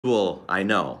unusual, I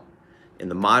know, in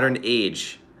the modern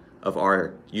age of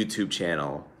our YouTube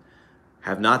channel,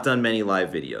 have not done many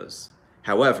live videos.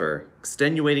 However,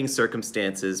 extenuating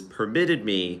circumstances permitted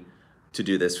me to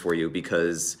do this for you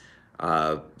because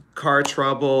uh, car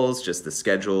troubles, just the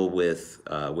schedule with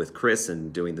Chris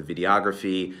and doing the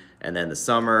videography, and then the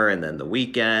summer, and then the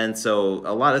weekend. So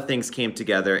a lot of things came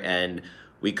together, and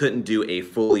we couldn't do a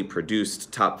fully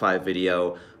produced top 5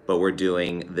 video, but we're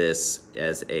doing this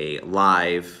as a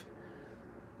live,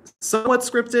 somewhat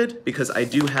scripted, because I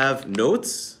do have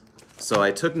notes. So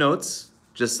I took notes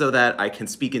just so that I can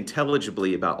speak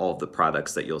intelligibly about all of the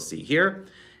products that you'll see here,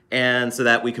 and so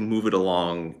that we can move it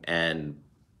along and,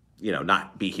 you know,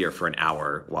 not be here for an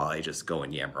hour while I just go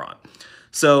and yammer on.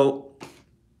 So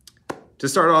to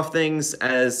start off things,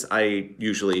 as I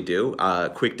usually do,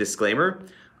 quick disclaimer.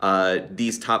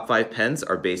 These top 5 pens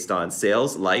are based on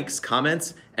sales, likes,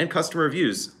 comments, and customer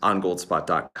reviews on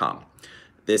goldspot.com.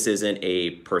 This isn't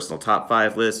a personal top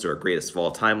 5 list or a greatest of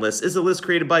all time list. It's a list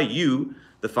created by you,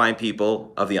 the fine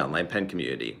people of the online pen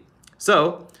community.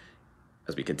 So,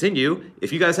 as we continue,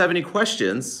 if you guys have any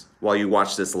questions while you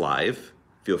watch this live,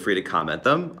 feel free to comment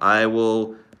them. I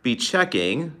will be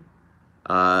checking.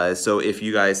 So if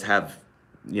you guys have,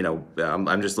 you know,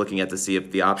 I'm just looking at to see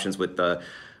if the options with the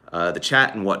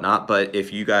chat and whatnot, but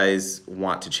if you guys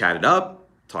want to chat it up,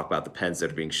 talk about the pens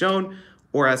that are being shown,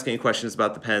 or ask any questions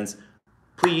about the pens,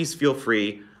 please feel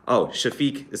free. Oh,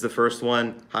 Shafiq is the first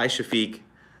one. Hi, Shafiq.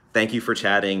 Thank you for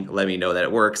chatting. Let me know that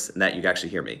it works and that you can actually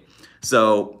hear me.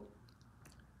 So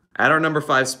at our number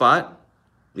 5 spot,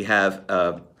 we have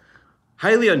a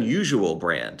highly unusual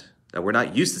brand that we're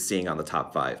not used to seeing on the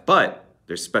top 5, but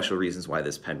there's special reasons why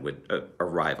this pen would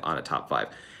arrive on a top 5.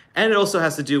 And it also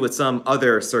has to do with some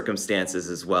other circumstances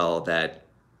as well that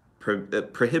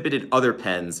prohibited other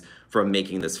pens from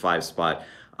making this 5 spot,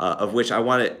 of which I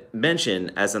want to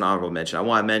mention as an honorable mention. I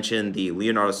want to mention the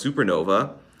Leonardo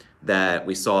Supernova that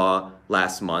we saw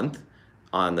last month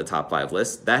on the top 5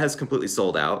 list. That has completely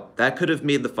sold out. That could have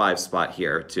made the 5 spot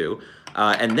here too.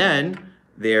 And then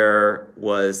there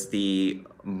was the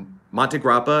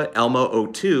Montegrappa Elmo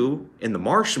 02 in the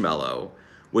Marshmallow,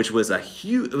 which was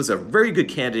it was a very good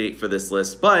candidate for this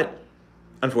list, but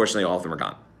unfortunately all of them are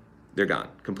gone. They're gone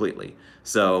completely.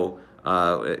 So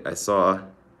I saw,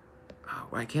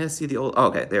 I can't see the old, oh,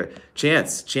 okay, there.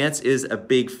 Chance is a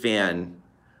big fan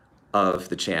of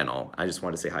the channel. I just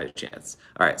want to say hi to Chance.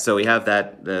 All right, so we have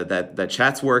that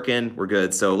chat's working, we're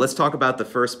good. So let's talk about the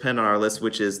first pen on our list,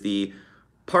 which is the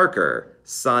Parker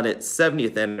Sonnet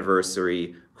 70th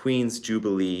Anniversary Queen's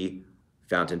Jubilee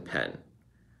Fountain Pen.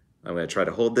 I'm going to try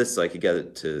to hold this so I can get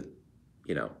it to,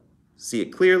 you know, see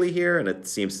it clearly here, and it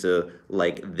seems to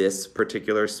like this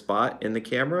particular spot in the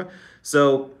camera.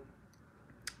 So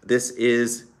this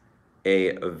is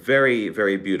a very,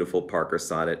 very beautiful Parker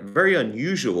Sonnet, very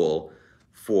unusual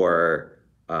for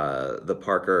the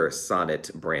Parker Sonnet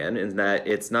brand in that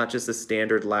it's not just a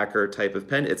standard lacquer type of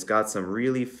pen, it's got some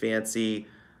really fancy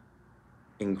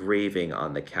engraving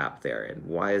on the cap there. And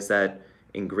why is that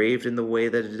engraved in the way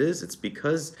that it is? It's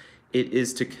because it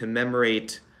is to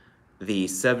commemorate the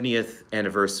 70th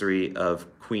anniversary of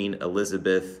Queen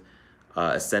Elizabeth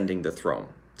ascending the throne.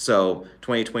 So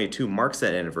 2022 marks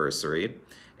that anniversary,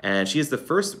 and she is the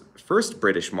first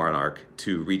British monarch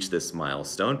to reach this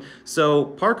milestone. So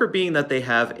Parker, being that they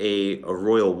have a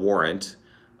royal warrant,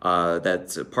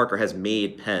 that Parker has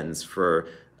made pens for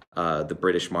the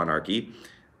British monarchy,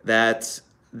 that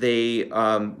they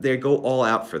go all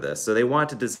out for this. So they want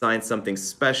to design something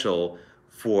special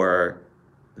for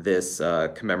this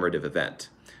commemorative event.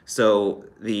 So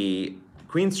the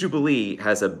Queen's Jubilee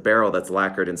has a barrel that's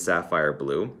lacquered in sapphire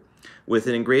blue with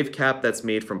an engraved cap that's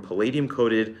made from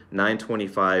palladium-coated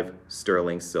 925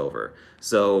 sterling silver.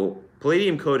 So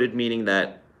palladium-coated meaning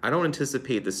that I don't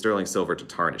anticipate the sterling silver to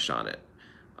tarnish on it.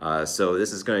 So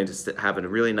this is going to have a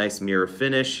really nice mirror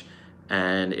finish,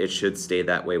 and it should stay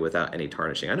that way without any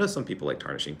tarnishing. I know some people like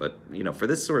tarnishing, but you know, for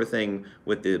this sort of thing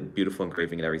with the beautiful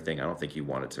engraving and everything, I don't think you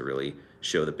want it to really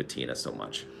show the patina so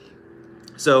much.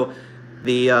 So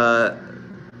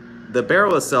the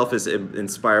barrel itself is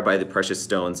inspired by the precious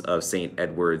stones of St.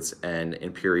 Edward's and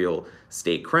imperial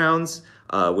state crowns,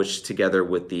 which together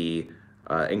with the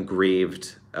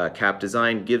engraved cap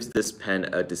design gives this pen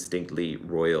a distinctly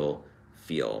royal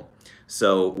feel.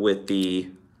 So with the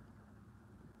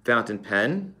fountain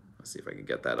pen, let's see if I can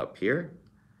get that up here.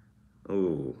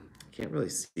 Ooh, I can't really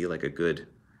see like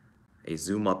a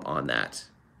zoom up on that.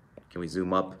 Can we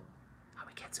zoom up? Oh,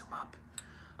 we can't zoom up.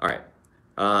 All right.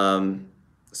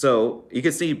 So you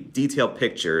can see detailed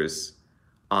pictures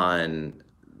on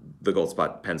the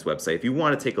Goldspot Pens website if you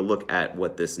want to take a look at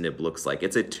what this nib looks like.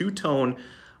 It's a two-tone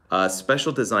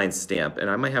special design stamp, and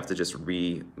I might have to just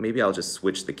maybe I'll just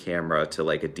switch the camera to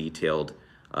like a detailed,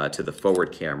 to the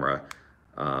forward camera,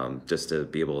 just to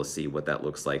be able to see what that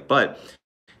looks like. But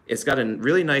it's got a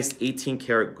really nice 18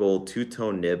 karat gold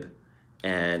two-tone nib,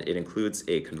 and it includes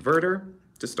a converter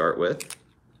to start with.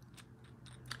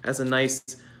 Has a nice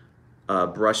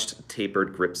brushed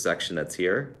tapered grip section that's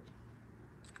here.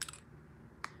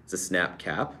 It's a snap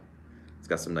cap. It's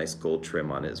got some nice gold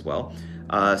trim on it as well.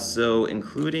 So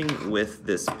including with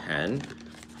this pen,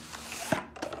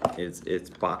 it's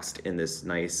boxed in this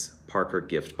nice Parker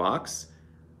gift box,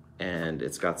 and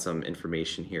it's got some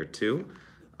information here too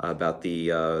about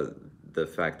the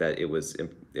fact that it was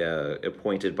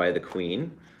appointed by the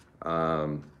Queen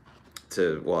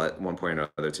to, well, at one point or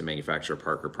another, to manufacture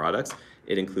Parker products.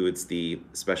 It includes the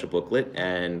special booklet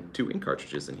and 2 ink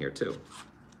cartridges in here too.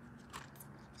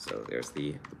 So there's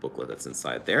the booklet that's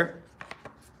inside there.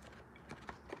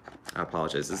 I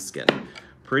apologize, this is getting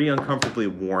pretty uncomfortably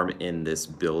warm in this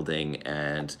building,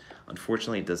 and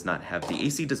unfortunately it does not have, the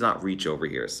AC does not reach over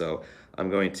here, so I'm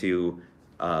going to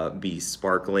be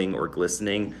sparkling or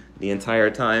glistening the entire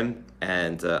time,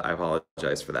 and I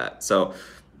apologize for that. So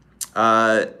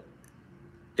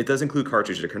it does include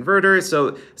cartridge to converter.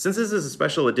 So since this is a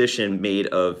special edition made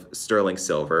of sterling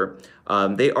silver,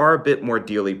 they are a bit more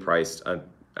dearly priced.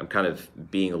 I'm kind of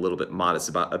being a little bit modest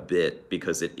about a bit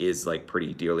because it is like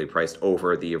pretty dearly priced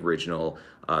over the original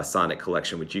Sonic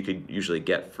collection, which you could usually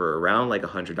get for around like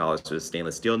 $100 with a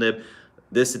stainless steel nib.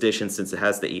 This edition, since it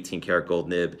has the 18 karat gold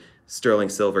nib, sterling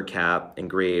silver cap,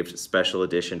 engraved special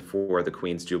edition for the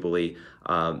Queen's Jubilee,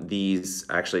 these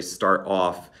actually start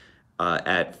off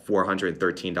at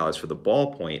 $413 for the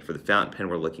ballpoint. For the fountain pen,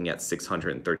 we're looking at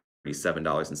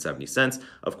 $637.70,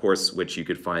 of course, which you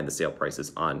could find the sale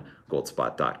prices on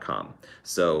goldspot.com.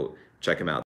 So check them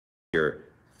out. Your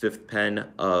 5th pen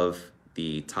of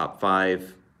the top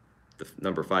 5, the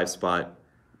number 5 spot,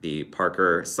 the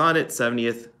Parker Sonnet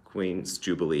 70th Queen's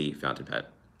Jubilee fountain pen.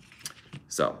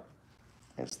 So,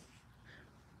 it's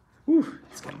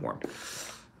getting warm.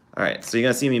 All right, so you're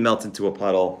gonna see me melt into a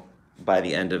puddle by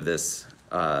the end of this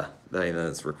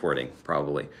recording,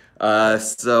 probably.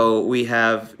 So we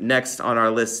have next on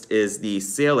our list is the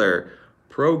Sailor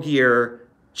Pro Gear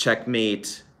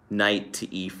Checkmate Knight to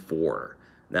E4.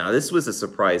 Now this was a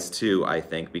surprise too, I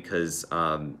think, because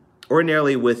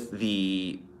ordinarily with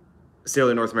the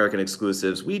Sailor North American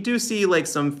exclusives, we do see like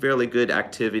some fairly good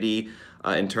activity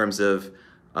in terms of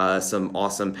some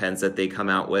awesome pens that they come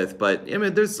out with. But I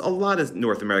mean, there's a lot of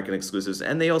North American exclusives,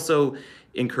 and they also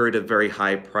incurred a very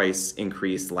high price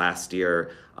increase last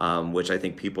year, which I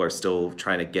think people are still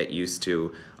trying to get used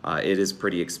to. It is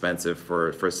pretty expensive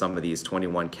for some of these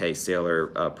 21K Sailor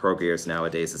Pro Gears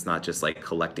nowadays. It's not just like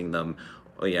collecting them,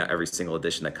 every single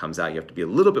edition that comes out. You have to be a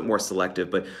little bit more selective,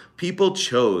 but people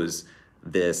chose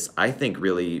this, I think,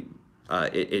 really,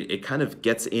 it kind of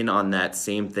gets in on that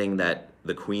same thing that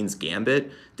the Queen's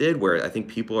Gambit did, where I think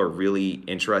people are really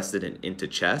interested into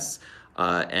chess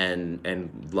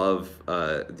and love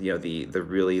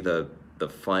the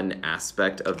fun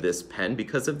aspect of this pen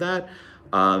because of that.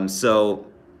 So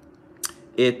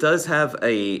it does have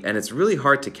and it's really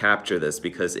hard to capture this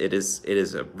because it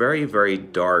is a very, very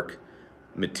dark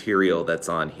material that's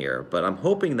on here, but I'm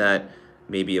hoping that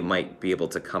maybe it might be able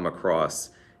to come across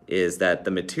is that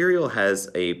the material has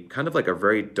a kind of like a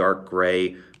very dark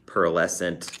gray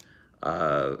pearlescent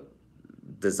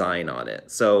design on it.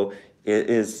 So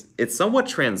it's somewhat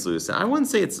translucent. I wouldn't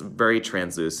say it's very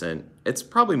translucent. It's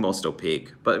probably most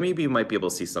opaque, but maybe you might be able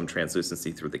to see some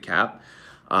translucency through the cap.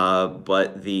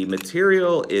 But the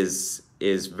material is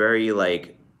very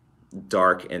like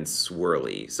dark and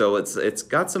swirly. So it's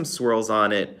got some swirls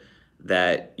on it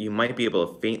that you might be able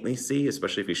to faintly see,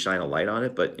 especially if you shine a light on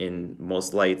it, but in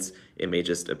most lights, it may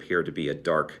just appear to be a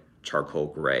dark charcoal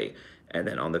gray. And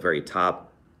then on the very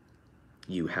top,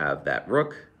 you have that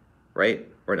rook, right?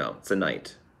 Or no, it's a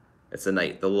knight. It's a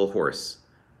knight, the little horse.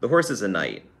 The horse is a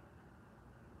knight,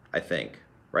 I think,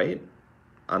 right?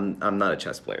 I'm not a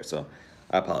chess player, so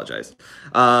I apologize.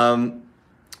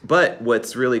 But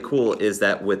what's really cool is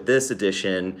that with this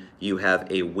edition, you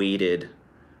have a weighted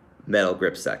metal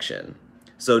grip section.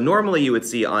 So normally you would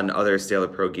see on other Sailor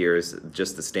Pro Gears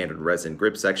just the standard resin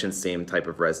grip section, same type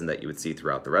of resin that you would see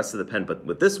throughout the rest of the pen, but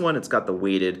with this one it's got the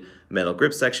weighted metal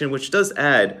grip section, which does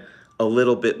add a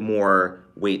little bit more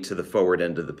weight to the forward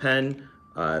end of the pen.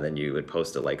 Then you would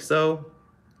post it like so.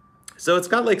 So it's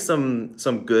got like some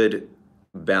good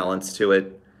balance to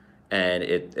it, and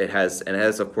it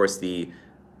has of course the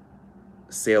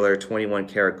Sailor 21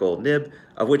 karat gold nib,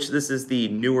 of which this is the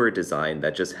newer design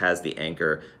that just has the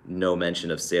anchor, no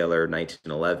mention of Sailor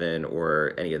 1911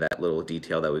 or any of that little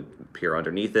detail that would appear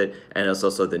underneath it. And it's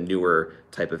also the newer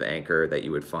type of anchor that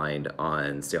you would find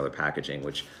on Sailor packaging,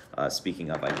 which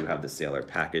speaking of, I do have the Sailor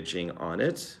packaging on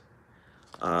it.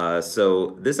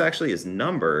 So this actually is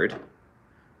numbered,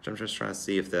 which I'm just trying to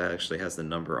see if that actually has the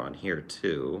number on here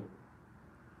too.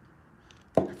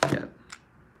 I forget.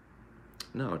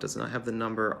 No, it does not have the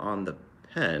number on the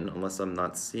pen, unless I'm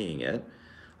not seeing it.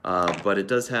 But it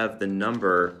does have the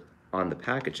number on the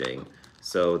packaging.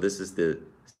 So this is the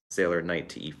Sailor Knight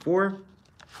to E4.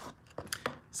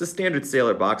 It's a standard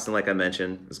Sailor box, and like I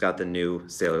mentioned, it's got the new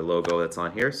Sailor logo that's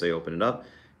on here. So you open it up,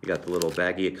 you got the little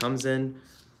baggie it comes in,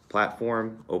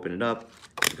 platform, open it up,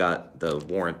 you got the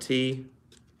warranty,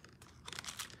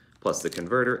 plus the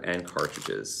converter and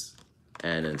cartridges,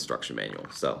 and an instruction manual.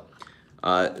 So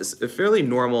it's a fairly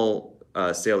normal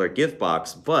Sailor gift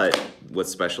box, but what's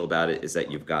special about it is that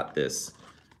you've got this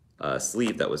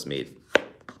sleeve that was made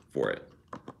for it.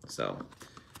 So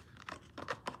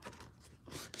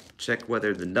check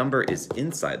whether the number is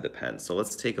inside the pen. So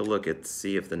let's take a look at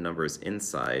see if the number is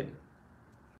inside.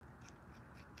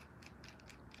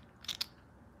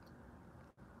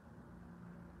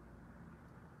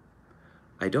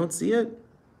 I don't see it.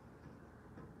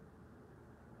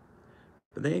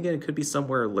 But then again, it could be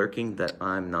somewhere lurking that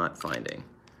I'm not finding.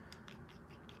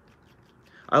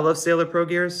 I love Sailor Pro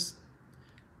Gears.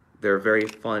 They're a very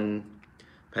fun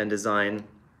pen design,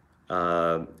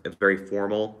 very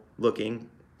formal looking,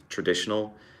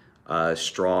 traditional,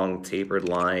 strong tapered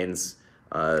lines.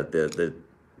 The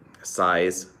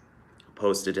size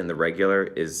posted in the regular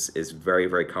is very,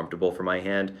 very comfortable for my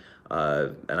hand.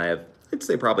 And I have, I'd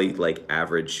say probably like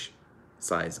average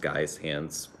size guys'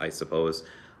 hands, I suppose.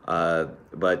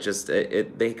 But just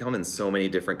they come in so many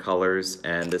different colors,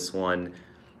 and this one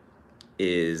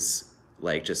is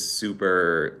like just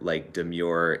super like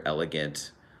demure,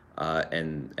 elegant,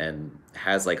 and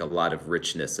has like a lot of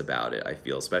richness about it, I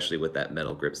feel, especially with that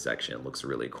metal grip section. It looks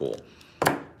really cool.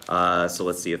 So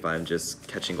let's see if I'm just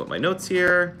catching up my notes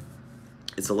here.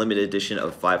 It's a limited edition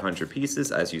of 500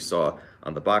 pieces, as you saw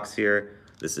on the box here.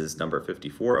 This is number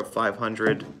 54 of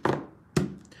 500.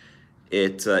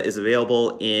 It is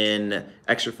available in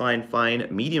extra fine, fine,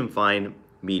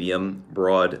 medium,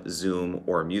 broad, zoom,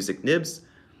 or music nibs.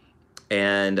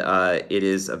 And it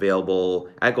is available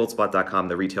at goldspot.com.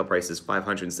 The retail price is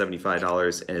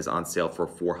 $575 and is on sale for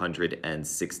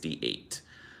 $468.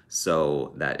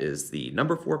 So that is the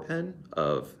number 4 pen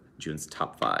of June's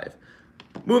top 5.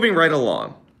 Moving right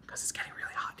along, because it's getting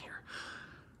really hot here.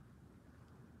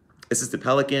 This is the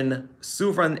Pelikan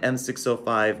Souverain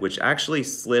M605, which actually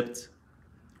slipped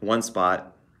one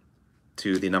spot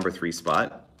to the number 3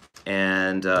 spot.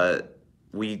 And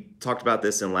we talked about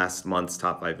this in last month's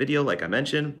top 5 video, like I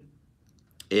mentioned.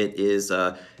 It is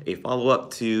a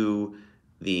follow-up to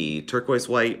the turquoise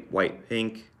white, white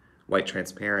pink, white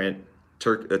transparent,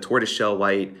 tortoiseshell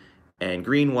white, and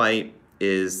green white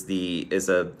is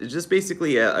just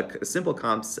basically a simple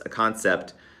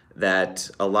concept that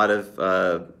a lot of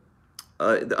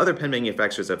the other pen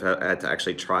manufacturers have had to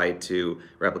actually try to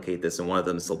replicate this, and one of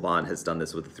them, Sylvan, has done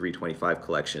this with the 325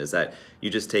 collection, is that you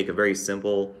just take a very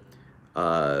simple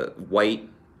white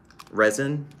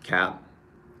resin cap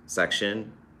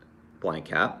section, blank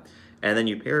cap, and then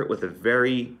you pair it with a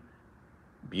very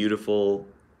beautiful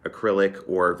acrylic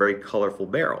or very colorful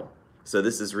barrel. So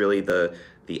this is really the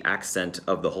accent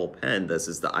of the whole pen. This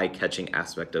is the eye-catching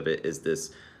aspect of it, is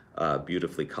this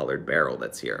beautifully colored barrel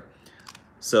that's here.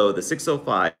 So the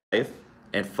 605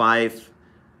 and 5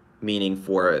 meaning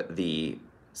for the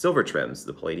silver trims,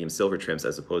 the palladium silver trims,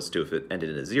 as opposed to if it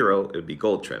ended in a 0, it would be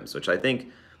gold trims, which I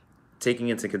think, taking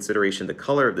into consideration the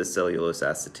color of this cellulose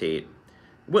acetate,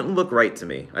 wouldn't look right to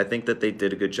me. I think that they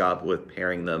did a good job with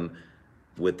pairing them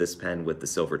with this pen with the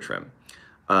silver trim.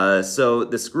 So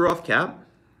the screw-off cap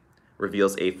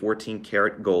reveals a 14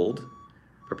 karat gold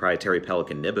proprietary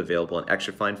Pelikan nib available in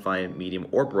extra fine, fine, medium,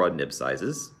 or broad nib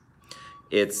sizes.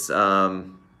 It's a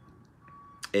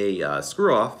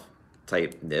screw-off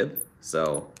type nib.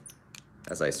 So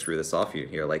as I screw this off, you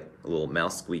hear like a little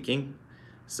mouse squeaking.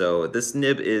 So this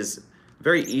nib is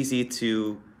very easy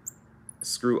to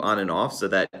screw on and off, so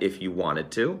that if you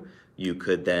wanted to, you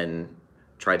could then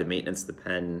try to maintenance the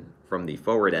pen from the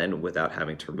forward end without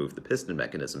having to remove the piston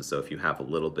mechanism. So if you have a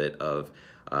little bit of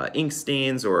ink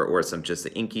stains or some just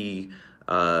inky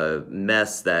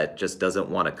mess that just doesn't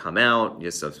want to come out,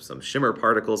 just some shimmer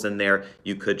particles in there,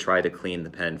 you could try to clean the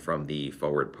pen from the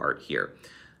forward part here.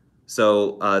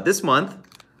 So this month,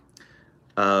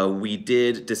 we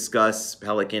did discuss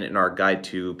Pelican in our guide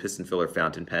to piston filler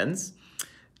fountain pens.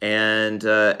 And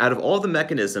out of all the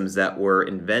mechanisms that were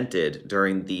invented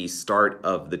during the start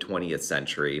of the 20th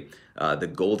century, the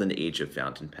golden age of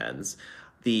fountain pens,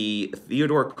 the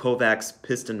Theodore Kovacs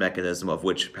piston mechanism, of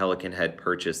which Pelican had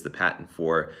purchased the patent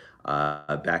for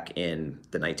back in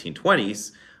the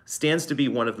 1920s, stands to be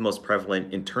one of the most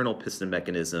prevalent internal piston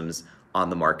mechanisms on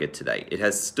the market today. It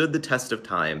has stood the test of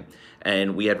time,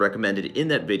 and we had recommended in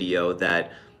that video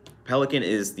that Pelican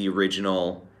is the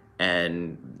original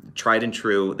and tried and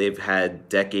true. They've had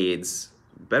decades,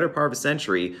 better part of a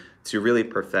century, to really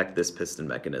perfect this piston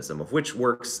mechanism, of which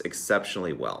works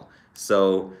exceptionally well.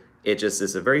 So it just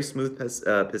is a very smooth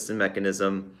piston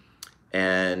mechanism,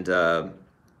 and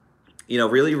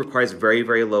really requires very,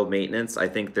 very low maintenance. I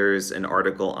think there's an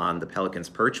article on the Pelican's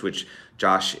perch, which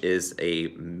Josh is a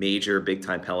major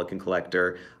big-time Pelican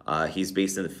collector. He's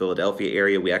based in the Philadelphia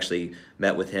area. We actually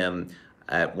met with him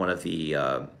at one of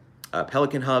the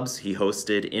Pelican hubs he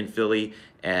hosted in Philly,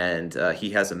 and he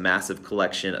has a massive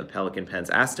collection of Pelican pens.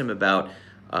 Asked him about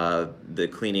the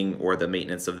cleaning or the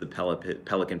maintenance of the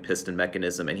Pelican piston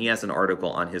mechanism, and he has an article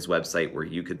on his website where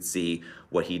you could see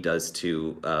what he does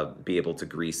to be able to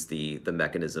grease the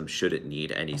mechanism should it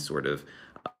need any sort of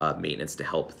maintenance to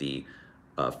help the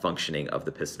functioning of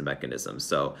the piston mechanism.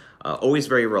 So always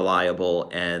very reliable,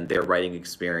 and their writing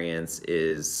experience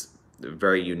is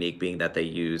very unique, being that they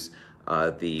use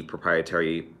the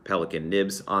proprietary Pelican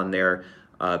nibs on their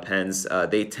pens.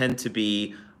 They tend to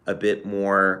be a bit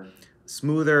more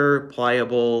smoother,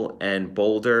 pliable, and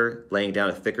bolder, laying down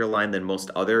a thicker line than most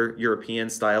other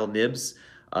European-style nibs.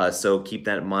 So keep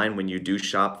that in mind when you do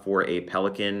shop for a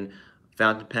Pelican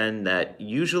fountain pen, that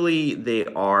usually they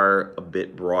are a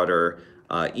bit broader,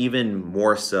 even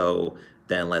more so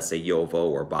than, let's say, Jowo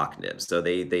or Bach nibs. So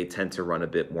they tend to run a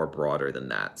bit more broader than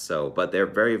that. So, but they're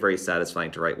very, very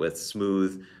satisfying to write with,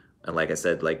 smooth, and like I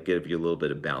said, like give you a little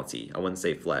bit of bouncy. I wouldn't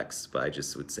say flex, but I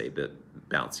just would say a bit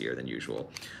bouncier than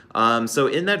usual. So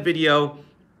in that video,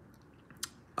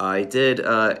 I did,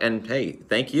 and hey,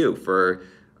 thank you for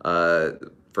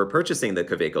purchasing the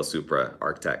Kaweco Supra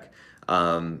Arctec.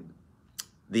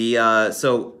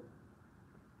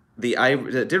 I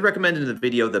did recommend in the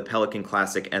video the Pelican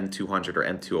Classic M200 or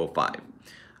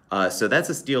M205. So that's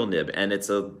a steel nib, and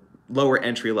it's a lower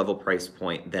entry-level price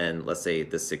point than, let's say,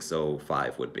 the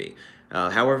 605 would be.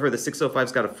 However, the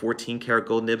 605's got a 14-karat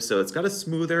gold nib, so it's got a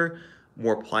smoother,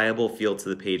 more pliable feel to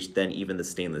the page than even the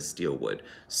stainless steel would.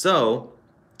 So,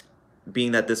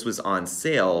 being that this was on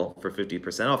sale for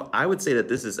 50% off, I would say that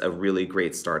this is a really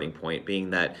great starting point, being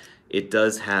that it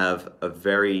does have a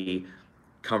very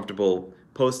comfortable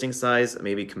posting size.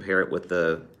 Maybe compare it with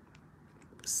the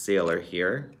Sailor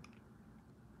here.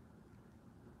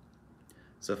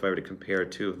 So if I were to compare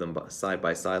two of them side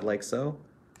by side like so,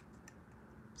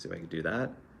 see if I can do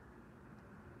that.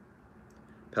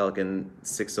 Pelican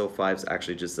 605 is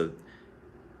actually just a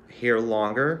hair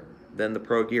longer than the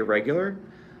Pro Gear regular.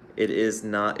 It is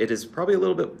probably a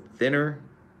little bit thinner.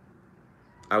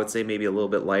 I would say maybe a little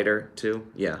bit lighter too.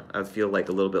 Yeah, I feel like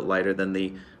a little bit lighter than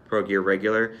the Pro Gear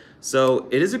regular. So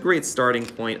it is a great starting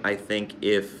point, I think,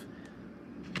 if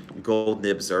gold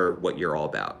nibs are what you're all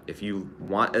about. If you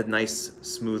want a nice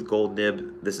smooth gold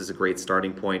nib, this is a great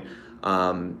starting point.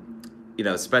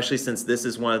 Especially since this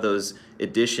is one of those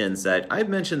editions that I've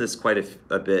mentioned this quite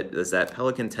a bit, is that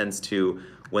Pelican tends to,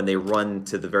 when they run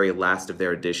to the very last of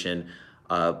their edition,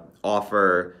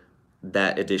 offer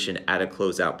that edition at a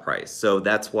closeout price. So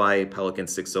that's why Pelican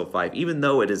 605, even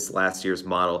though it is last year's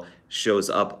model, shows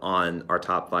up on our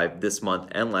top 5 this month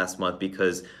and last month,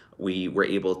 because we were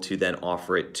able to then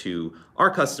offer it to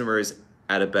our customers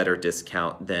at a better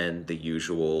discount than the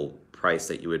usual price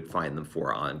that you would find them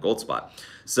for on Goldspot.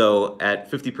 So at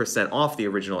 50% off the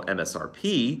original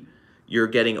MSRP, you're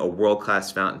getting a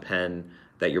world-class fountain pen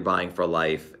that you're buying for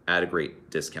life at a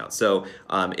great discount. So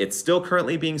it's still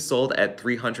currently being sold at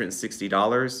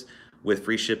 $360 with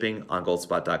free shipping on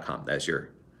goldspot.com. That's your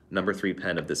number 3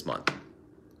 pen of this month.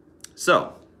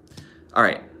 So, all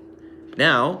right,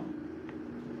 now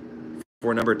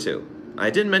for number 2. I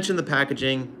didn't mention the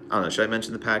packaging. I don't know, should I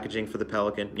mention the packaging for the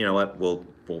Pelican? You know what, we'll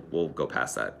go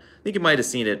past that. I think you might have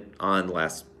seen it on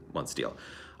last month's deal.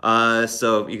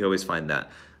 So you can always find that.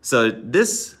 So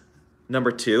this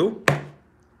number 2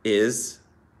 is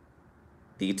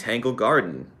the Tangle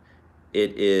Garden.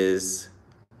 It is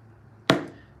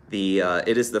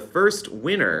the first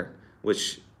winner,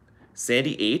 which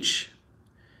Sandy H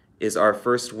is our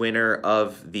first winner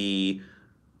of the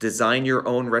Design Your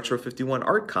Own Retro 51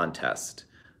 art contest.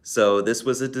 So this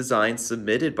was a design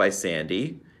submitted by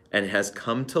Sandy, and has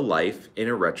come to life in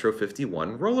a Retro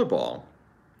 51 rollerball.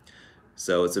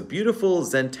 So it's a beautiful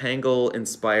Zentangle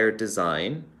inspired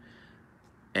design,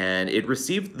 and it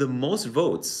received the most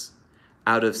votes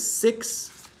out of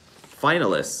 6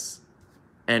 finalists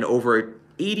and over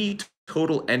 80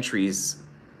 total entries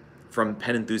from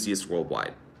pen enthusiasts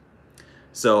worldwide.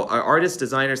 So our artists,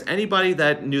 designers, anybody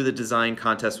that knew the design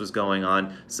contest was going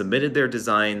on submitted their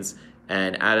designs,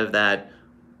 and out of that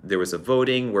there was a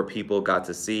voting where people got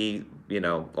to see, you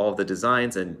know, all of the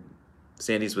designs, and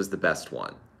Sandy's was the best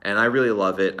one. And I really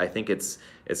love it. I think it's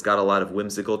got a lot of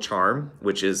whimsical charm,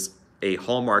 which is a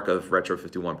hallmark of Retro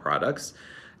 51 products,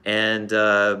 and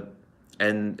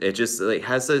it just like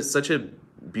has such a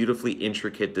beautifully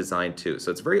intricate design too.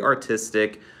 So it's very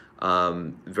artistic.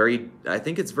 I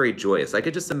think it's very joyous. I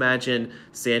could just imagine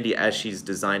Sandy as she's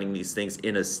designing these things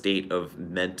in a state of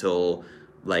mental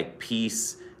like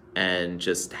peace and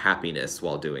just happiness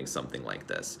while doing something like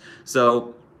this.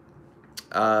 So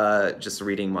just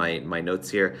reading my notes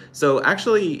here. So it's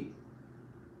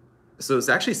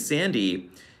actually Sandy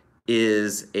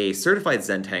is a certified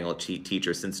Zentangle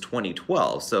teacher since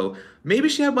 2012. So maybe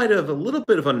she might have a little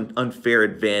bit of an unfair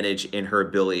advantage in her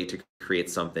ability to create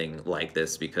something like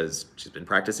this because she's been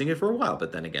practicing it for a while.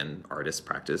 But then again, artists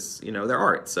practice, you know, their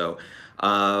art. So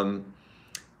her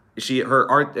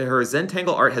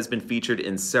Zentangle art has been featured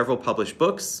in several published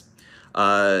books.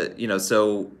 You know,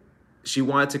 so she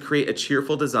wanted to create a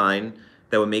cheerful design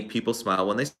that would make people smile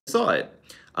when they saw it.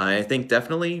 I think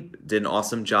definitely did an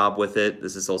awesome job with it.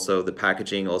 This is also, the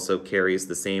packaging also carries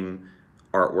the same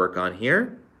artwork on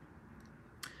here.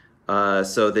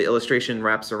 So the illustration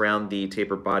wraps around the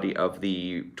taper body of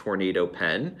the Tornado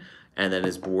pen and then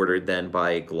is bordered then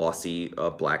by glossy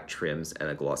black trims and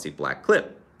a glossy black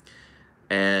clip.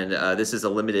 And this is a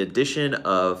limited edition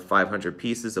of 500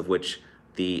 pieces, of which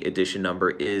the edition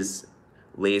number is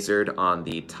lasered on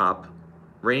the top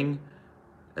ring.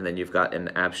 And then you've got an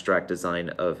abstract design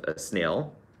of a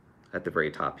snail at the very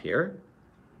top here.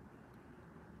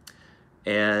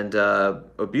 And a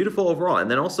beautiful overall.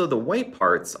 And then also the white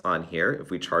parts on here,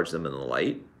 if we charge them in the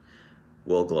light,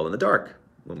 will glow in the dark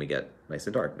when we get nice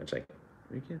and dark. Which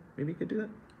maybe you could do that?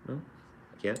 No,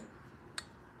 I can't.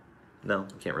 No,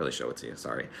 I can't really show it to you,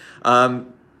 sorry.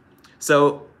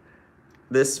 So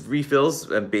this refills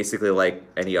basically like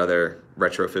any other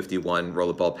Retro 51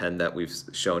 rollerball pen that we've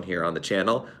shown here on the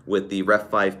channel, with the Ref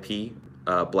 5P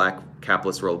black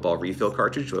capless rollerball refill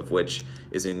cartridge, of which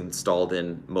is installed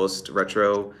in most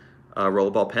retro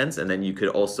rollerball pens. And then you could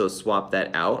also swap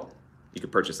that out. You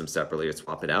could purchase them separately or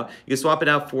swap it out. You can swap it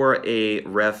out for a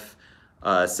Ref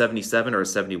 77 or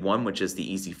 71, which is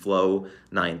the Easy Flow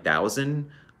 9000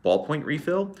 ballpoint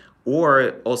refill.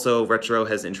 Or also Retro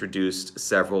has introduced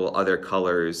several other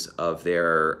colors of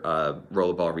their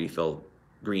rollerball refill,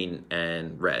 green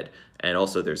and red. And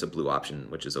also there's a blue option,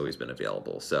 which has always been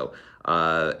available. So,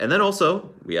 and then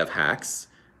also we have hacks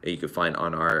that you can find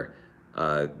on our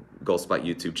Goldspot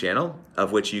YouTube channel,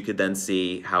 of which you could then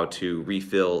see how to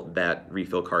refill that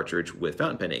refill cartridge with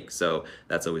fountain pen ink. So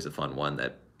that's always a fun one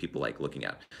that people like looking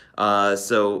at.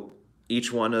 So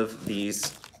each one of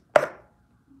these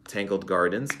Tangled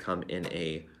Gardens come in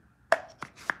a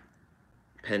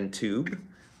pen tube,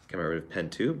 commemorative pen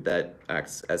tube that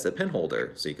acts as a pen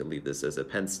holder. So you can leave this as a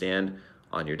pen stand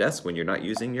on your desk when you're not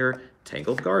using your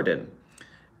Tangled Garden.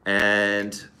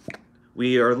 And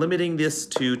we are limiting this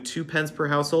to 2 pens per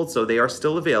household, so they are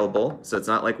still available. So it's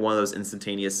not like one of those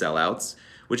instantaneous sellouts,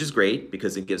 which is great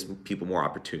because it gives people more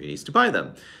opportunities to buy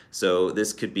them. So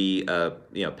this could be a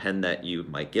pen that you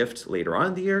might gift later on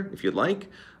in the year if you'd like.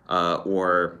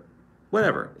 Or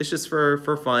whatever. It's just for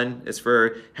fun. It's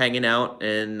for hanging out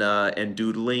and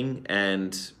doodling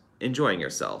and enjoying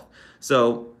yourself.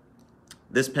 So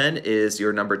this pen is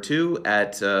your number 2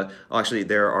 at actually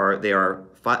they are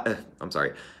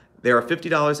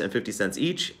 $50.50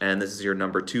 each, and this is your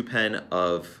number 2 pen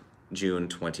of June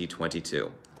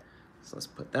 2022. So let's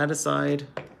put that aside,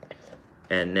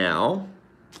 and now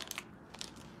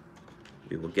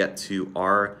we will get to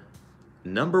our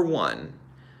number 1.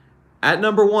 At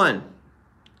number 1,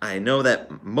 I know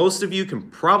that most of you can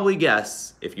probably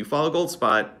guess, if you follow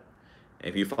Goldspot,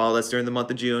 if you follow us during the month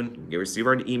of June, you receive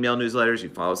our email newsletters, you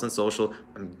follow us on social,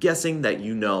 I'm guessing that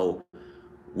you know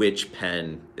which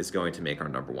pen is going to make our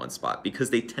number 1 spot, because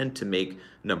they tend to make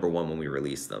number 1 when we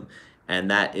release them.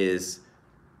 And that is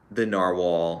the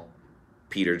Narwhal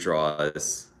Peter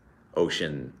Draws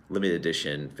Ocean Limited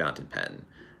Edition Fountain Pen.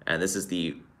 And this is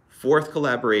the 4th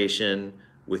collaboration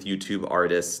with YouTube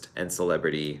artist and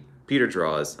celebrity Peter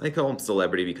Draws. I call him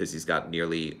celebrity because he's got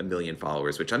nearly 1 million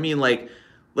followers, which I mean, like,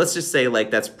 let's just say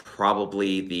like that's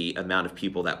probably the amount of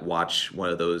people that watch one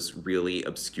of those really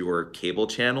obscure cable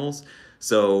channels.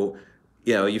 So,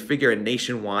 you know, you figure a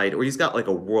nationwide, or he's got like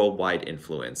a worldwide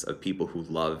influence of people who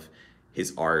love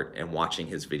his art and watching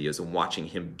his videos and watching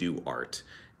him do art.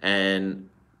 And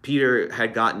Peter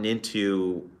had gotten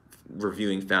into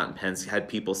reviewing fountain pens, had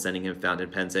people sending him fountain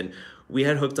pens, and we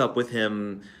had hooked up with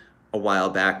him a while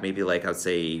back, maybe like I would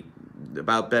say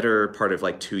about better part of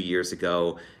like 2 years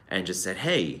ago, and just said,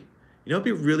 hey, you know, it'd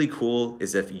be really cool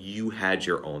is if you had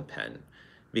your own pen.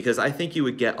 Because I think you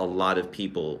would get a lot of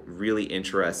people really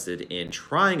interested in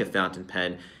trying a fountain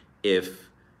pen if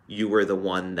you were the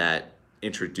one that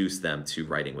introduced them to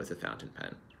writing with a fountain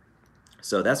pen.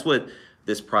 So that's what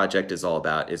this project is all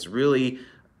about, is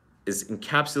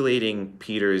encapsulating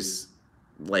Peter's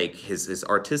like his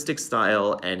artistic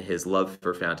style and his love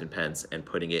for fountain pens and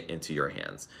putting it into your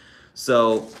hands.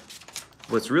 So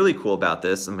what's really cool about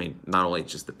this, I mean, not only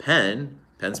just the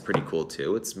pen's pretty cool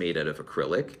too. It's made out of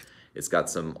acrylic. It's got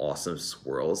some awesome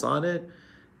swirls on it.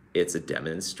 It's a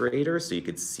demonstrator, so you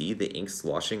could see the ink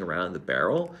sloshing around the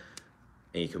barrel,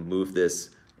 and you can move this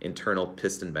internal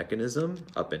piston mechanism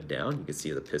up and down. You can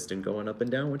see the piston going up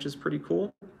and down, which is pretty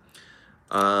cool.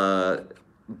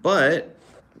 But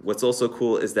what's also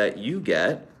cool is that you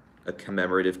get a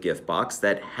commemorative gift box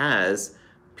that has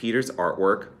Peter's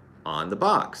artwork on the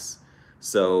box.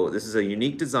 So this is a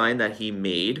unique design that he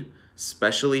made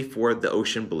specially for the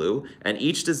ocean blue, and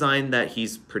each design that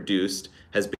he's produced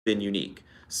has been unique.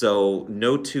 So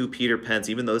no two Peter pens,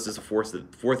 even though this is a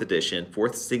fourth edition,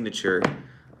 fourth signature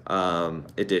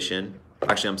edition.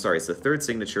 Actually, I'm sorry, it's the third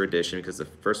signature edition because the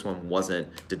first one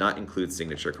did not include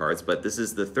signature cards, but this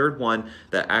is the third one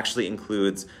that actually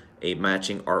includes a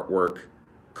matching artwork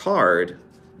card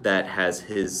that has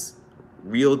his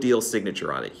real deal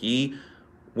signature on it. He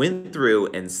went through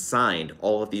and signed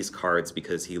all of these cards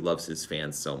because he loves his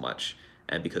fans so much,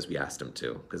 and because we asked him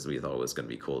to, because we thought it was going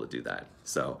to be cool to do that.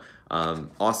 So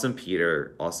awesome,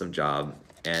 Peter, awesome job.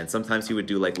 And sometimes he would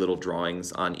do like little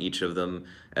drawings on each of them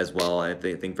as well. I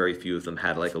think very few of them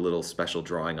had like a little special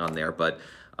drawing on there, but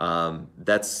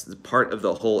that's part of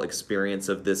the whole experience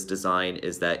of this design,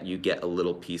 is that you get a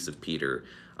little piece of Peter,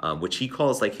 which he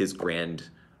calls like his grand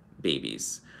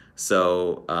babies.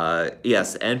 So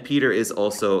yes, and Peter is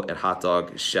also a hot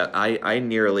dog chef. I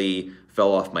nearly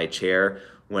fell off my chair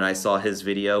when I saw his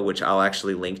video, which I'll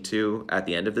actually link to at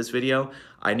the end of this video.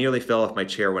 I nearly fell off my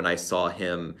chair when I saw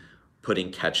him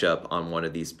putting ketchup on one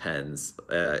of these pens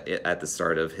at the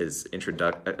start of his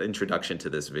introduction to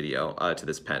this video, to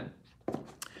this pen.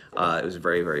 It was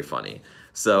very, very funny.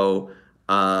 So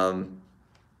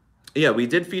yeah, we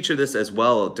did feature this as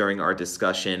well during our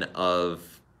discussion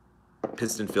of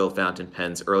piston fill fountain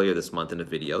pens earlier this month in a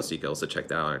video, so you can also check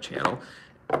that out on our channel.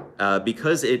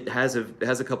 Because it has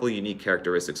a couple of unique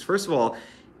characteristics. First of all,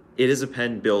 it is a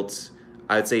pen built,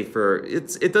 I'd say,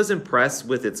 it does impress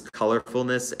with its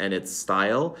colorfulness and its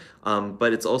style,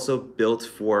 but it's also built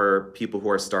for people who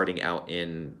are starting out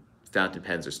in fountain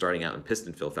pens, or starting out in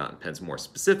piston fill fountain pens more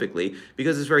specifically,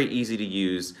 because it's very easy to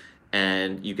use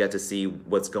and you get to see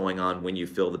what's going on when you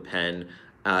fill the pen.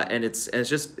 And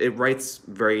it writes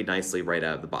very nicely right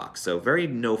out of the box. So very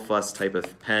no fuss type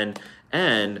of pen,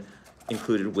 and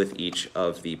included with each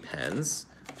of the pens,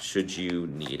 should you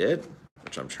need it,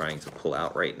 which I'm trying to pull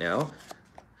out right now,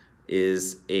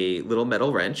 is a little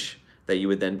metal wrench that you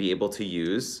would then be able to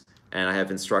use. And I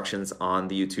have instructions on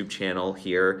the YouTube channel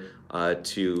here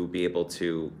to be able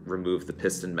to remove the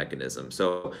piston mechanism.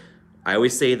 So I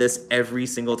always say this every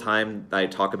single time I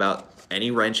talk about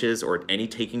any wrenches or any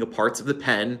taking apart of the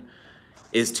pen,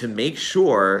 is to make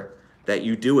sure that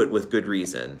you do it with good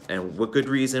reason. And what good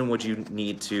reason would you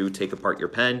need to take apart your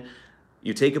pen?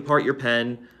 You take apart your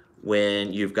pen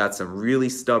when you've got some really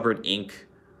stubborn ink,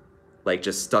 like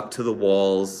just stuck to the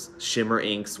walls, shimmer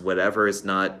inks, whatever is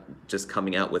not just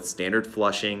coming out with standard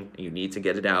flushing, you need to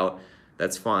get it out,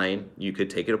 that's fine. You could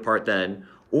take it apart then.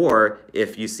 Or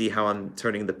if you see how I'm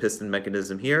turning the piston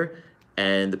mechanism here,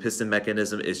 and the piston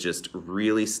mechanism is just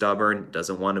really stubborn,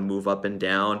 doesn't want to move up and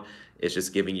down, it's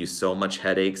just giving you so much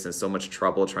headaches and so much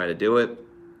trouble trying to do it,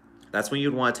 that's when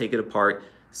you'd want to take it apart,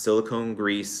 silicone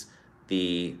grease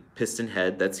the piston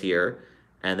head that's here,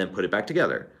 and then put it back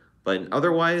together. But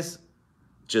otherwise,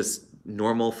 just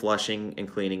normal flushing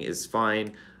and cleaning is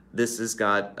fine. This has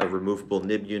got a removable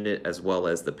nib unit as well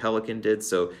as the Pelican did,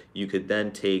 so you could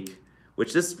then take,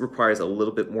 which this requires a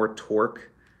little bit more torque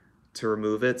to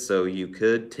remove it, so you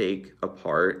could take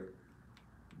apart,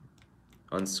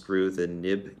 unscrew the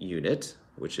nib unit,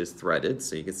 which is threaded,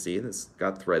 so you can see it's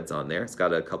got threads on there. It's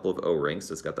got a couple of O-rings,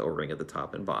 so it's got the O-ring at the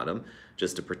top and bottom,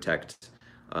 just to protect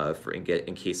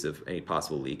in case of any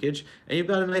possible leakage. And you've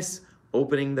got a nice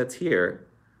opening that's here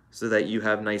so that you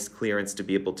have nice clearance to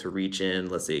be able to reach in,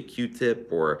 let's say a Q-tip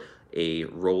or a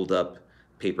rolled up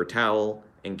paper towel,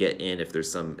 and get in if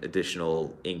there's some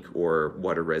additional ink or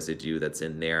water residue that's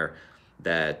in there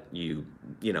that you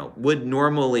know would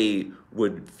normally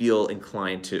would feel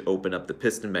inclined to open up the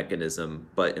piston mechanism,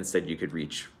 but instead you could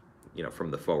reach, you know, from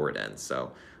the forward end.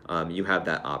 So you have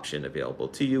that option available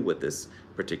to you with this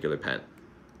particular pen.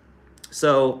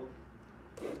 So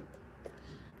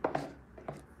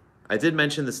I did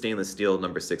mention the stainless steel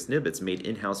number 6 nib. It's made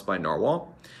in-house by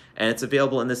Narwhal, and it's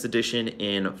available in this edition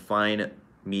in fine,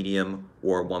 medium,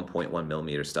 or 1.1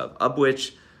 millimeter stub, of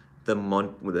which the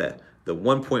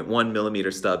 1.1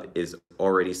 millimeter stub is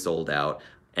already sold out,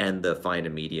 and the fine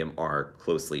and medium are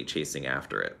closely chasing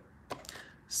after it.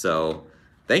 So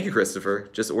thank you, Christopher.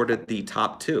 Just ordered the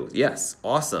top 2. Yes,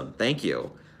 awesome. Thank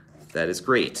you. That is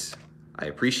great. I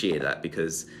appreciate that,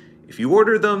 because if you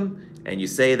order them and you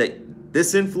say that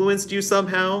this influenced you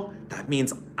somehow, that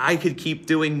means I could keep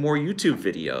doing more YouTube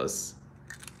videos.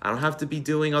 I don't have to be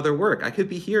doing other work. I could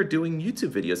be here doing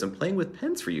YouTube videos and playing with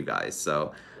pens for you guys.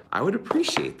 So I would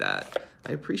appreciate that.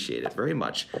 I appreciate it very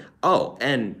much. Oh,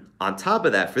 and on top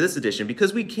of that, for this edition,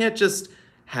 because we can't just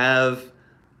have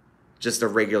just a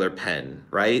regular pen,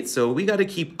 right? So we got to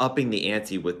keep upping the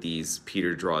ante with these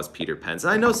Peter Draws Peter pens.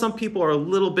 And I know some people are a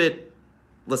little bit,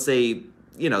 let's say,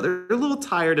 you know, they're a little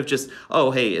tired of just,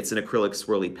 oh, hey, it's an acrylic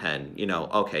swirly pen. You know,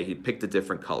 okay, he picked a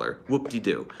different color.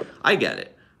 Whoop-de-doo. I get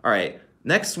it. All right,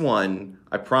 next one,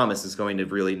 I promise, is going to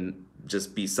really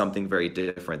just be something very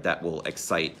different that will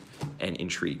excite and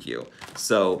intrigue you.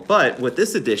 So, but with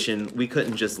this edition, we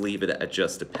couldn't just leave it at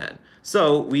just a pen.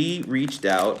 So we reached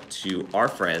out to our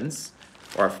friends,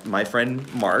 or my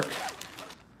friend Mark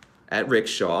at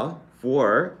Rickshaw,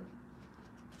 for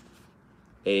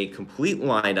a complete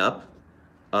lineup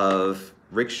of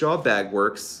Rickshaw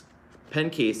Bagworks pen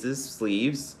cases,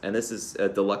 sleeves, and this is a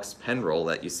deluxe pen roll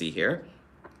that you see here,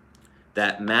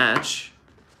 that match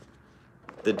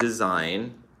the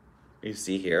design you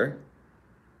see here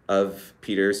of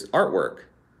Peter's artwork.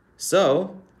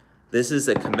 So this is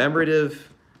a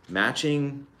commemorative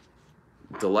matching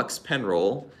deluxe pen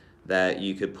roll that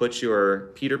you could put your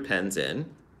Peter pens in.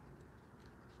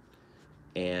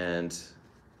 And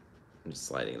I'm just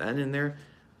sliding that in there.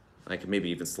 I could maybe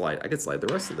even slide the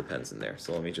rest of the pens in there.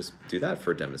 So let me just do that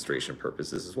for demonstration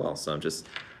purposes as well. So I'm just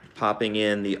popping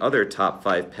in the other top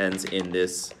 5 pens in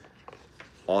this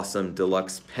awesome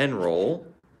deluxe pen roll.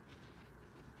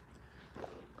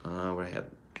 What I have?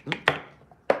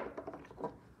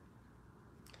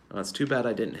 Oh, it's too bad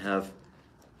I didn't have.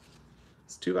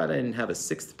 It's too bad I didn't have a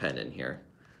 6th pen in here,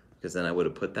 because then I would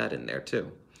have put that in there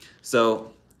too.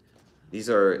 So these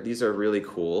are really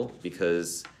cool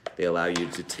because they allow you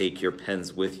to take your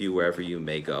pens with you wherever you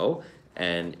may go,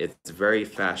 and it's very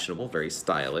fashionable, very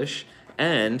stylish,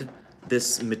 and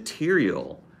this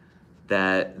material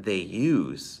that they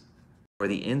use for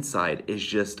the inside is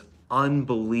just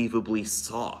unbelievably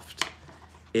soft.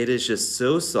 It is just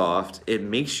so soft. It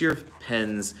makes your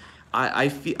pens, I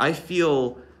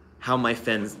feel how my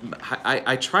pens,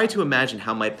 I try to imagine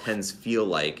how my pens feel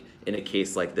like in a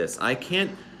case like this. I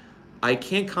can't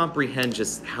comprehend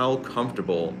just how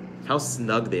comfortable, how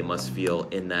snug they must feel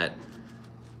in that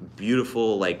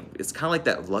beautiful, like, it's kind of like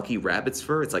that lucky rabbit's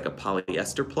fur. It's like a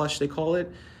polyester plush, they call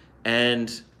it.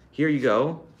 And here you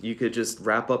go. You could just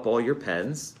wrap up all your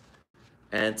pens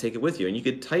and take it with you. And you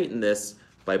could tighten this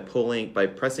by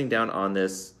pressing down on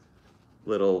this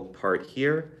little part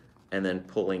here and then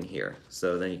pulling here.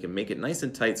 So then you can make it nice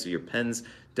and tight so your pens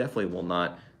definitely will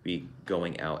not be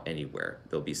going out anywhere.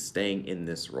 They'll be staying in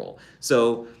this roll.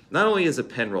 So not only is a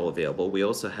pen roll available, we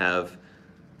also have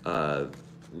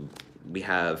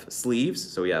sleeves.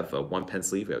 So we have a 1 pen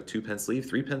sleeve, we have a 2 pen sleeve,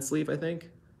 3 pen sleeve, I think.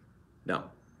 No,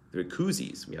 they're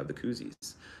koozies. We have the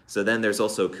koozies. So then there's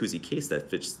also a koozie case that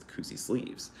fits the koozie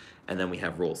sleeves. And then we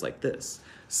have rolls like this.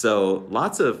 So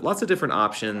lots of different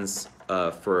options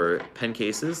for pen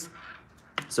cases.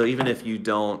 So even if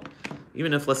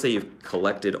let's say you've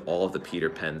collected all of the Peter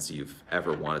pens you've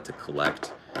ever wanted to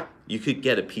collect, you could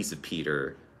get a piece of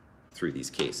Peter through these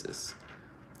cases.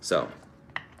 So,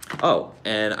 oh,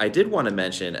 and I did want to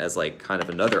mention as like kind of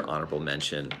another honorable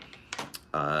mention,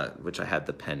 which I had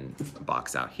the pen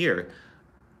box out here,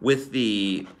 with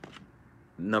the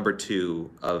number 2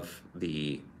 of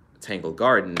the Tangled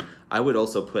Garden, I would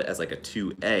also put as like a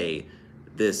 2A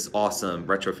this awesome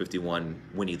Retro 51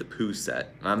 Winnie-the-Pooh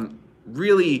set. I'm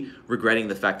really regretting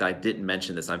the fact that I didn't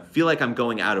mention this. I feel like I'm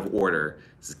going out of order.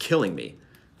 This is killing me.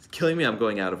 It's killing me. I'm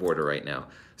going out of order right now.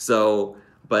 So,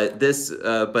 but this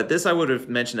I would have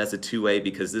mentioned as a 2A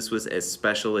because this was a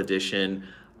special edition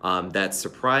that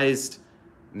surprised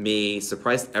me,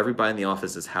 surprised everybody in the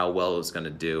office as how well it was going to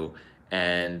do.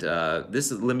 And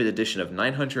this is a limited edition of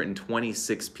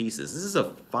 926 pieces. This is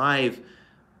a five,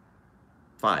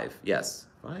 yes,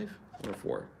 5 or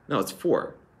 4? No, it's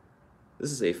 4.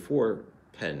 This is a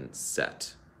 4-pen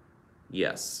set.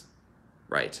 Yes,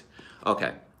 right.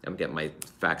 Okay, I'm getting my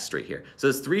facts straight here. So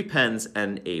it's 3 pens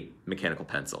and a mechanical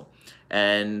pencil.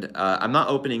 And I'm not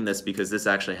opening this because this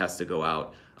actually has to go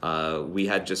out. We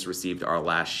had just received our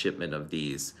last shipment of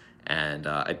these, and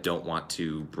I don't want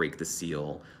to break the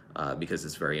seal because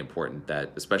it's very important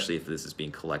that, especially if this is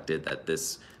being collected, that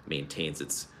this maintains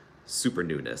its super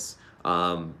newness.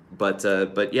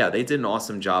 But yeah, they did an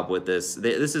awesome job with this.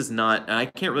 This is not, and I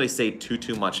can't really say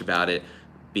too much about it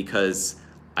because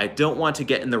I don't want to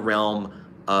get in the realm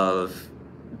of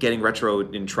getting Retro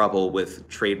in trouble with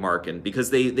trademark, and because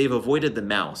they've avoided the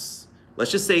mouse.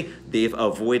 Let's just say they've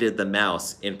avoided the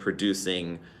mouse in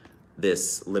producing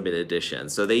this limited edition.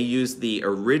 So they used the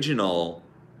original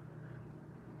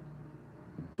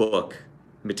book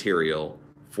material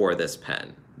for this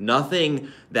pen. Nothing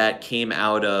that came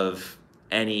out of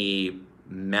any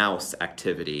mouse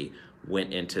activity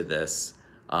went into this.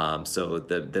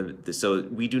 So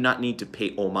we do not need to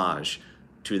pay homage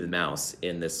to the mouse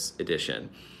in this edition.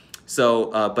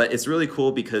 So, but it's really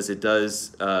cool because it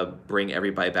does bring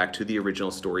everybody back to the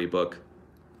original storybook,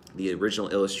 the original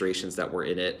illustrations that were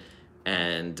in it,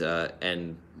 and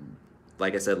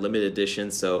like I said, limited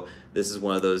edition. So this is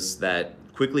one of those that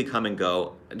quickly come and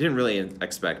go. I didn't really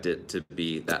expect it to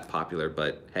be that popular,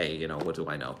 but hey, you know, what do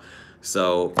I know?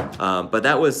 So, but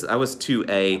that was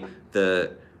 2A,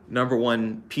 the number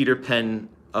one Peter pen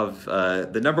of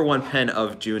the number one pen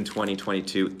of June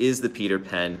 2022 is the Peter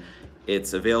pen.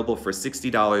 It's available for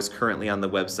 $60 currently on the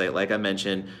website. Like I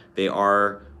mentioned, they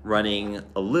are running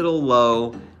a little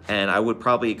low, and I would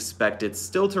probably expect it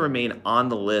still to remain on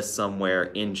the list somewhere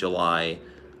in July.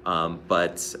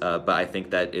 But I think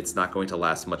that it's not going to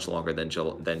last much longer than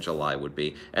July would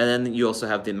be. And then you also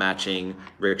have the matching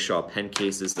Rickshaw pen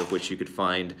cases, of which you could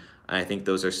find. I think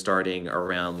those are starting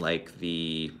around like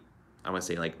I want to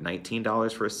say like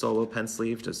 $19 for a solo pen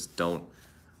sleeve. Just don't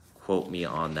quote me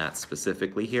on that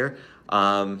specifically here.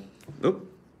 All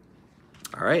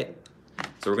right.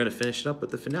 So we're going to finish it up with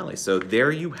the finale. So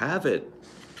there you have it,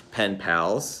 pen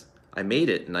pals. I made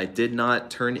it, and I did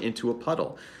not turn into a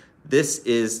puddle. This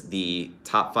is the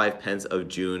top 5 pens of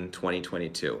June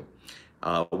 2022.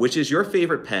 Which is your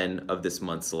favorite pen of this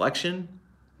month's selection?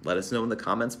 Let us know in the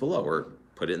comments below or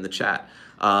put it in the chat.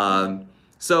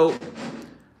 So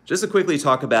just to quickly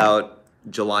talk about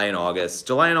July and August.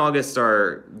 July and August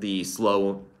are the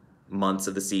slow months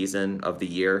of the season, of the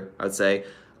year, I'd say.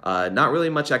 Not really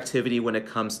much activity when it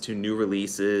comes to new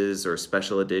releases or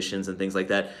special editions and things like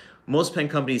that. Most pen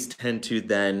companies tend to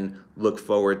then look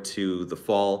forward to the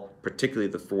fall,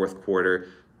 particularly the 4th quarter,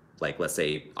 like let's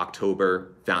say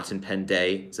October, Fountain Pen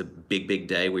Day. It's a big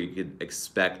day where you could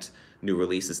expect new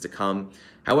releases to come.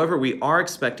 However, we are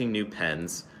expecting new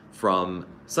pens from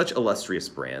such illustrious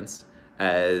brands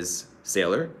as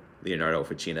Sailor, Leonardo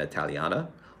Officina Italiana,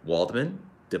 Waldman,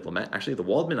 Diplomat. Actually, the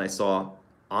Waldman I saw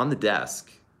on the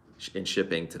desk in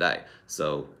shipping today.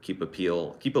 So keep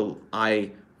an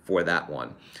eye for that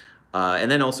one.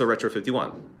 And then also Retro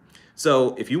 51.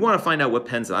 So if you want to find out what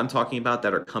pens that I'm talking about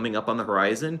that are coming up on the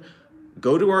horizon,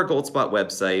 go to our Goldspot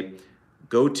website,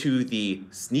 go to the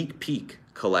sneak peek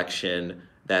collection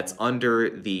that's under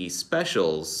the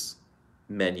specials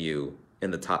menu in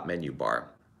the top menu bar.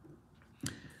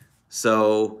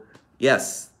 So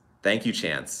yes, thank you,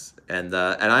 Chance. And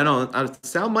I know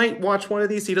Sal might watch one of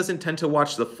these. He doesn't tend to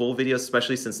watch the full video,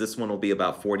 especially since this one will be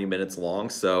about 40 minutes long.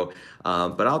 So,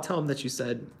 but I'll tell him that you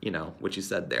said, you know, what you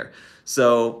said there.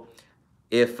 So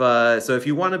if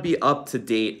you want to be up to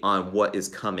date on what is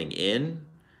coming in,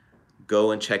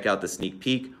 go and check out the sneak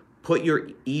peek. Put your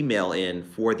email in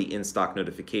for the in-stock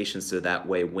notifications so that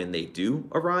way when they do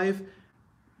arrive,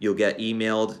 you'll get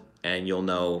emailed and you'll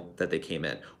know that they came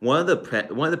in. One of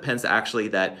the pens actually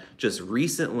that just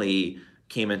recently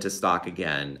came into stock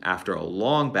again after a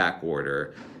long back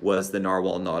order was the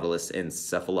Narwhal Nautilus in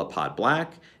Cephalopod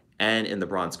Black and in the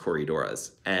Bronze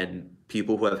Corridoras. And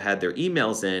people who have had their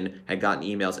emails in had gotten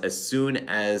emails as soon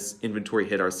as inventory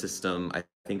hit our system. I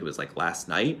think it was like last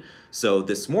night. So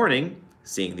this morning,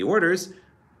 seeing the orders,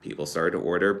 people started to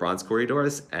order Bronze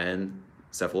Corridoras and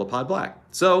Cephalopod Black.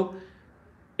 So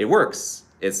it works.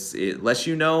 It lets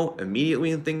you know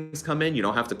immediately when things come in. You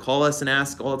don't have to call us and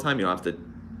ask all the time. You don't have to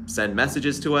send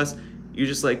messages to us. You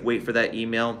just like wait for that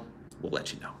email. We'll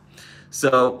let you know.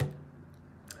 So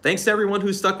Thanks to everyone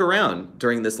who stuck around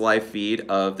during this live feed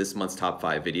of this month's top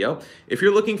 5 video. If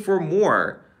you're looking for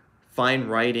more fine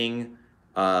writing,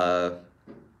 if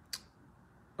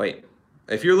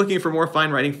you're looking for more fine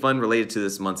writing fun related to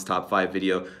this month's top 5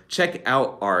 video, check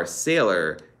out our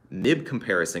Sailor nib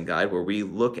comparison guide, where we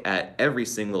look at every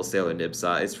single Sailor nib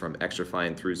size from extra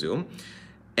fine through zoom.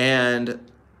 And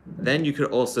then you could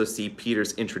also see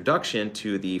Peter's introduction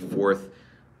to the 4th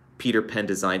Peter pen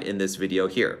design in this video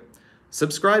here.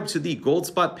 Subscribe to the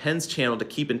Goldspot Pens channel to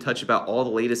keep in touch about all the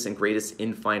latest and greatest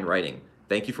in fine writing.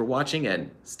 Thank you for watching, and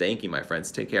stay inky, my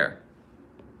friends. Take care.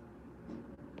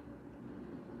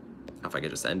 If I could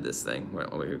just end this thing. Well,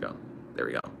 here we go. There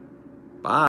we go.